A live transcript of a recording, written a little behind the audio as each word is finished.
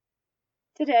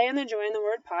Today on the Joy in the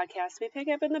Word podcast, we pick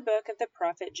up in the book of the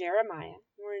prophet Jeremiah.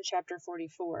 We're in chapter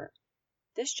 44.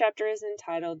 This chapter is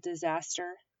entitled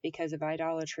Disaster Because of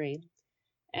Idolatry.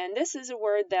 And this is a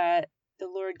word that the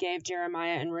Lord gave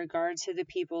Jeremiah in regard to the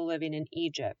people living in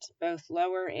Egypt, both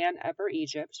Lower and Upper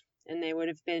Egypt. And they would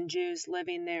have been Jews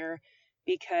living there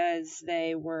because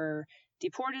they were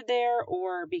deported there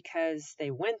or because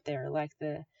they went there, like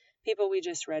the people we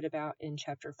just read about in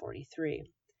chapter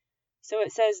 43. So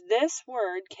it says, this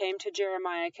word came to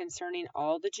Jeremiah concerning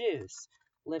all the Jews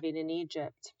living in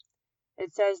Egypt.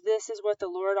 It says, this is what the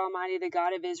Lord Almighty, the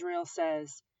God of Israel,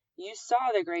 says. You saw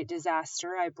the great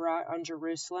disaster I brought on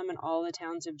Jerusalem and all the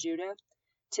towns of Judah.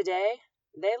 Today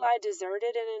they lie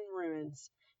deserted and in ruins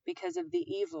because of the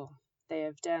evil they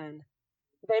have done.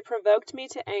 They provoked me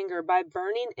to anger by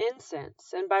burning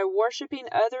incense and by worshiping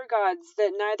other gods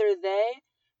that neither they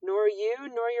nor you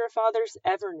nor your fathers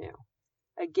ever knew.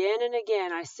 Again and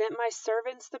again I sent my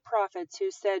servants the prophets who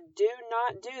said, do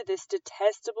not do this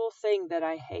detestable thing that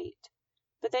I hate.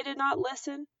 But they did not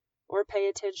listen or pay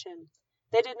attention.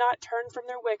 They did not turn from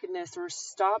their wickedness or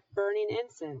stop burning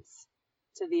incense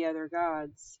to the other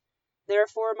gods.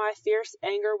 Therefore my fierce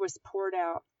anger was poured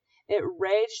out. It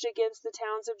raged against the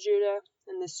towns of Judah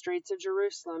and the streets of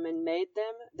Jerusalem and made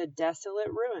them the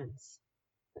desolate ruins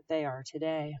that they are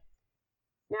today.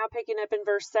 Now picking up in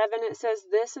verse 7, it says,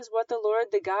 this is what the Lord,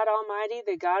 the God Almighty,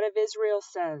 the God of Israel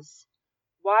says.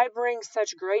 Why bring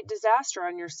such great disaster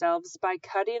on yourselves by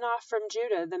cutting off from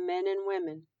Judah the men and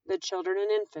women, the children and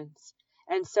infants,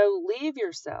 and so leave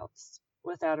yourselves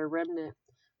without a remnant?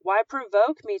 Why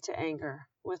provoke me to anger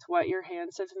with what your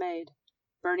hands have made,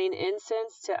 burning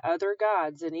incense to other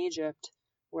gods in Egypt,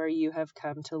 where you have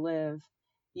come to live?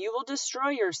 You will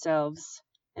destroy yourselves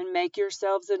and make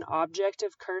yourselves an object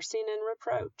of cursing and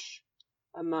reproach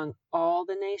among all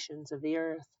the nations of the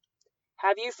earth.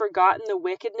 Have you forgotten the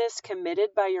wickedness committed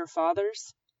by your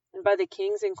fathers and by the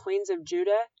kings and queens of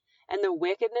Judah, and the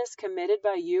wickedness committed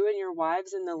by you and your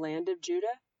wives in the land of Judah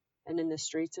and in the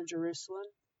streets of Jerusalem?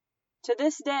 To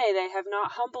this day they have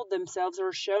not humbled themselves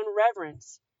or shown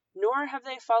reverence, nor have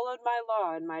they followed my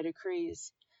law and my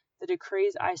decrees, the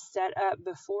decrees I set up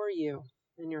before you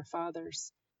and your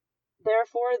fathers.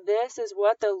 Therefore this is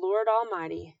what the Lord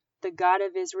Almighty, the God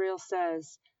of Israel,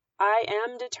 says. I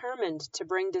am determined to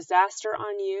bring disaster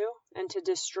on you and to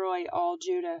destroy all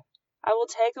Judah. I will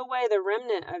take away the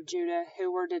remnant of Judah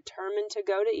who were determined to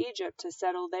go to Egypt to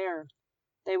settle there.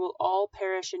 They will all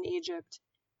perish in Egypt.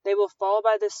 They will fall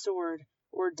by the sword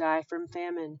or die from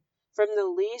famine. From the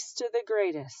least to the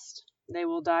greatest, they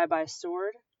will die by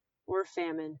sword or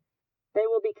famine. They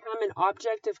will become an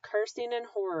object of cursing and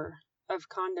horror, of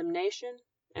condemnation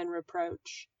and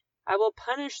reproach. I will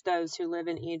punish those who live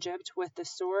in Egypt with the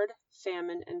sword,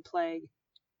 famine, and plague,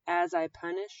 as I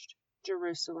punished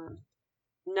Jerusalem.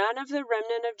 None of the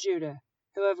remnant of Judah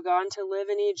who have gone to live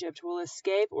in Egypt will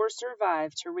escape or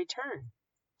survive to return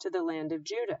to the land of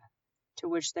Judah, to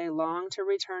which they long to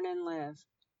return and live.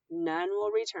 None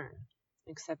will return,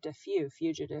 except a few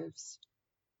fugitives.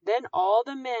 Then all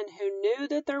the men who knew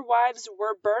that their wives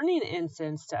were burning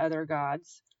incense to other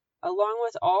gods, along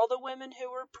with all the women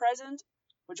who were present,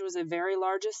 which was a very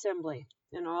large assembly,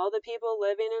 and all the people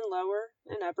living in Lower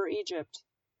and Upper Egypt,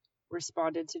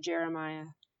 responded to Jeremiah.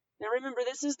 Now remember,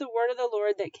 this is the word of the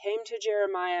Lord that came to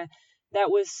Jeremiah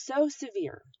that was so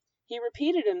severe. He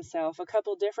repeated himself a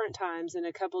couple different times in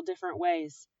a couple different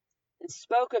ways and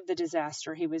spoke of the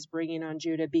disaster he was bringing on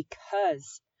Judah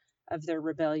because of their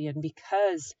rebellion,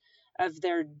 because of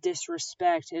their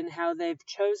disrespect and how they've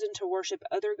chosen to worship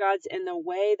other gods in the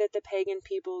way that the pagan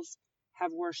peoples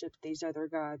have worshipped these other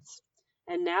gods.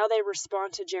 And now they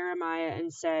respond to Jeremiah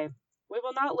and say, we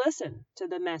will not listen to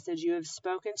the message you have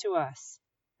spoken to us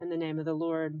in the name of the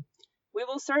Lord. We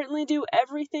will certainly do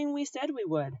everything we said we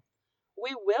would.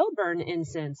 We will burn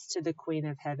incense to the Queen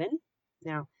of Heaven.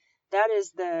 Now, that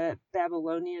is the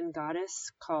Babylonian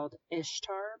goddess called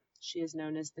Ishtar. She is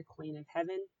known as the Queen of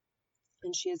Heaven,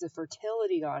 and she is a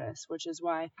fertility goddess, which is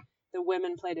why the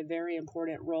women played a very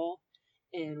important role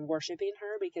in worshiping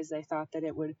her, because they thought that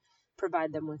it would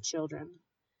provide them with children.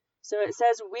 So it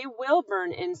says, we will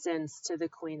burn incense to the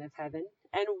Queen of Heaven,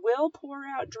 and will pour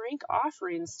out drink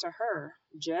offerings to her,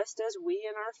 just as we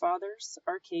and our fathers,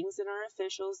 our kings and our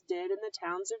officials did in the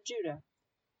towns of Judah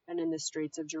and in the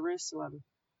streets of Jerusalem.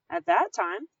 At that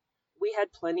time, we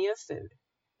had plenty of food,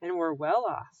 and were well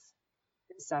off,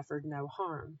 and suffered no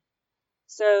harm.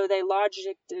 So they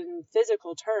logicked in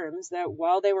physical terms that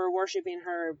while they were worshiping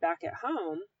her back at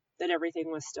home, that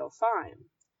everything was still fine.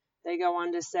 They go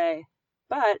on to say,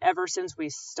 but ever since we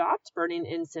stopped burning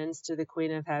incense to the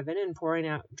Queen of Heaven and pouring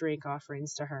out drink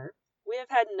offerings to her, We have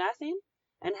had nothing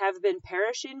and have been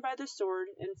perishing by the sword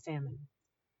and famine.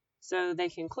 So they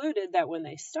concluded that when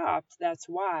they stopped, that's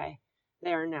why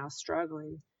they are now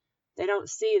struggling. They don't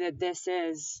see that this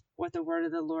is what the word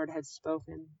of the Lord had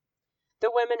spoken.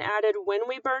 The women added, "When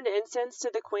we burned incense to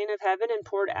the Queen of Heaven and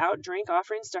poured out drink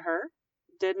offerings to her,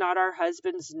 did not our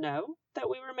husbands know that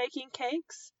we were making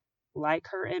cakes like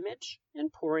her image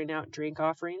and pouring out drink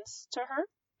offerings to her?"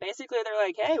 Basically, they're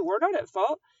like, hey, we're not at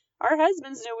fault. Our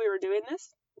husbands knew we were doing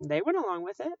this. They went along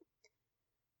with it.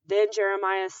 Then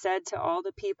Jeremiah said to all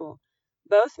the people,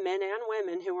 both men and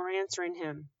women who were answering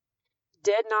him,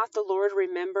 "Did not the Lord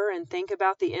remember and think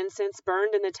about the incense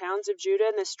burned in the towns of Judah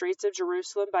and the streets of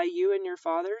Jerusalem by you and your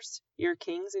fathers, your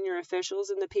kings and your officials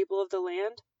and the people of the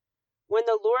land? When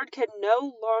the Lord could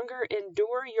no longer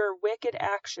endure your wicked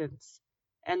actions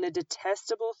and the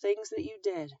detestable things that you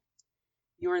did,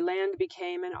 your land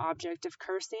became an object of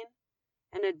cursing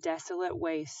and a desolate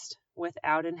waste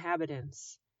without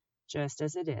inhabitants, just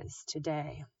as it is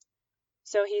today."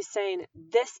 So he's saying,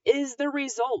 this is the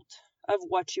result of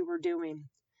what you were doing.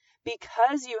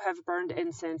 Because you have burned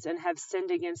incense and have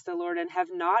sinned against the Lord and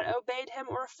have not obeyed him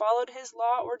or followed his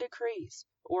law or decrees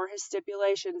or his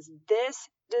stipulations, this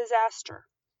disaster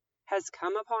has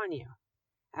come upon you,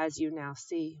 as you now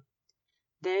see.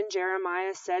 Then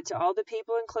Jeremiah said to all the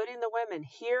people, including the women,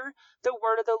 "Hear the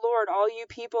word of the Lord, all you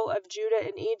people of Judah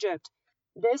and Egypt.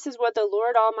 This is what the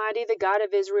Lord Almighty, the God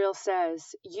of Israel,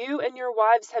 says. You and your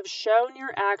wives have shown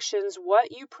your actions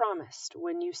what you promised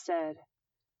when you said,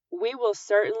 'We will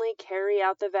certainly carry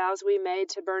out the vows we made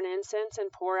to burn incense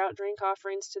and pour out drink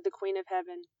offerings to the Queen of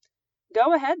Heaven.'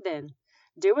 Go ahead then.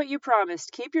 Do what you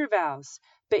promised. Keep your vows.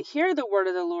 But hear the word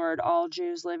of the Lord, all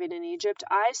Jews living in Egypt.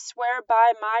 I swear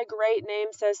by my great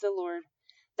name, says the Lord,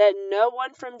 that no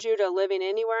one from Judah living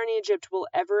anywhere in Egypt will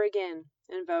ever again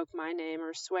invoke my name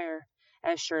or swear,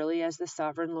 as surely as the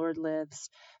sovereign Lord lives.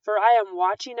 For I am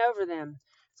watching over them,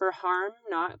 for harm,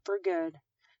 not for good.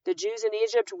 The Jews in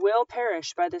Egypt will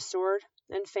perish by the sword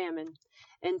and famine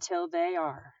until they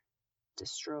are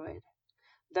destroyed.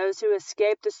 Those who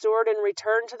escape the sword and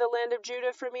return to the land of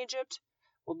Judah from Egypt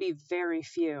will be very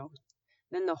few.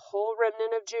 Then the whole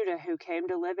remnant of Judah who came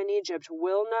to live in Egypt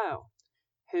will know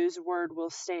whose word will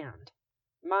stand,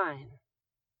 mine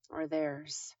or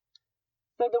theirs."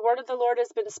 So the word of the Lord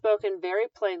has been spoken very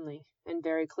plainly and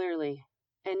very clearly,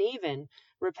 and even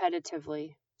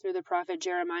repetitively through the prophet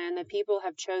Jeremiah, and the people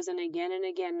have chosen again and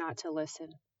again not to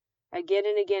listen, again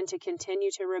and again to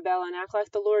continue to rebel and act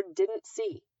like the Lord didn't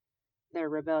see their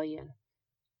rebellion.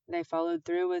 They followed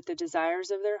through with the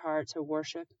desires of their heart to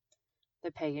worship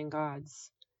the pagan gods.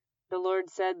 The Lord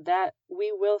said that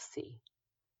we will see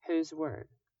whose word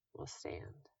will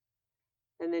stand.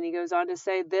 And then he goes on to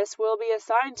say, "This will be a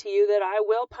sign to you that I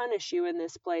will punish you in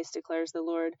this place, declares the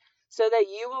Lord, so that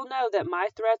you will know that my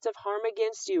threats of harm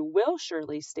against you will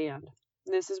surely stand.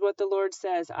 This is what the Lord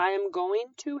says. I am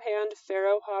going to hand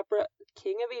Pharaoh Hophra,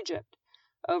 king of Egypt,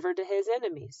 over to his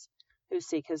enemies who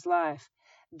seek his life,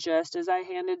 just as I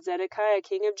handed Zedekiah,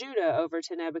 king of Judah, over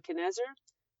to Nebuchadnezzar,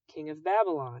 king of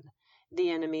Babylon, the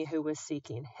enemy who was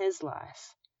seeking his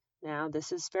life. Now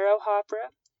this is Pharaoh Hophra,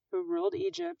 who ruled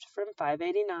Egypt from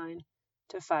 589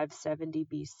 to 570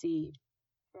 BC.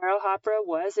 Pharaoh Hophra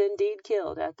was indeed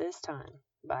killed at this time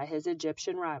by his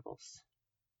Egyptian rivals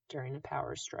during a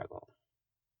power struggle.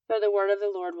 So the word of the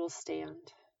Lord will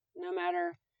stand, no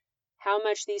matter how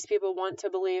much these people want to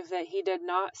believe that he did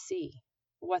not see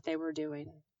what they were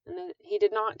doing, and that he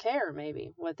did not care,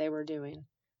 maybe, what they were doing,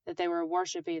 that they were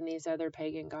worshiping these other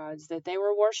pagan gods, that they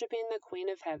were worshiping the Queen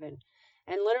of Heaven,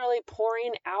 and literally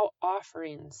pouring out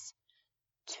offerings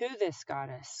to this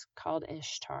goddess called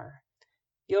Ishtar.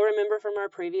 You'll remember from our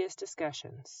previous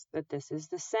discussions that this is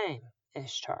the same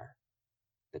Ishtar,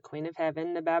 the Queen of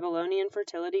Heaven, the Babylonian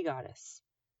fertility goddess,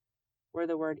 where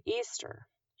the word Easter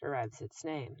derives its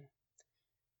name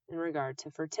in regard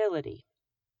to fertility,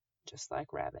 just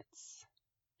like rabbits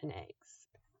and eggs.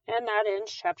 And that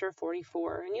ends chapter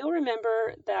 44. And you'll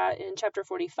remember that in chapter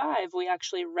 45, we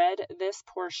actually read this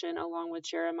portion along with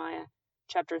Jeremiah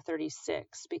chapter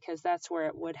 36, because that's where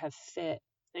it would have fit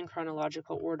in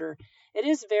chronological order. It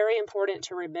is very important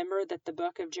to remember that the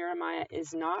book of Jeremiah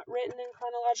is not written in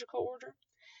chronological order.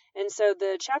 And so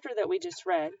the chapter that we just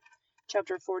read,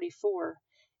 chapter 44,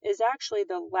 is actually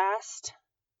the last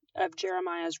of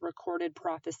Jeremiah's recorded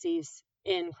prophecies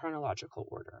in chronological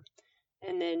order.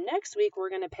 And then next week, we're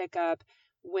going to pick up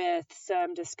with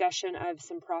some discussion of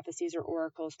some prophecies or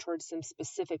oracles towards some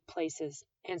specific places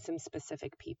and some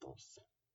specific peoples.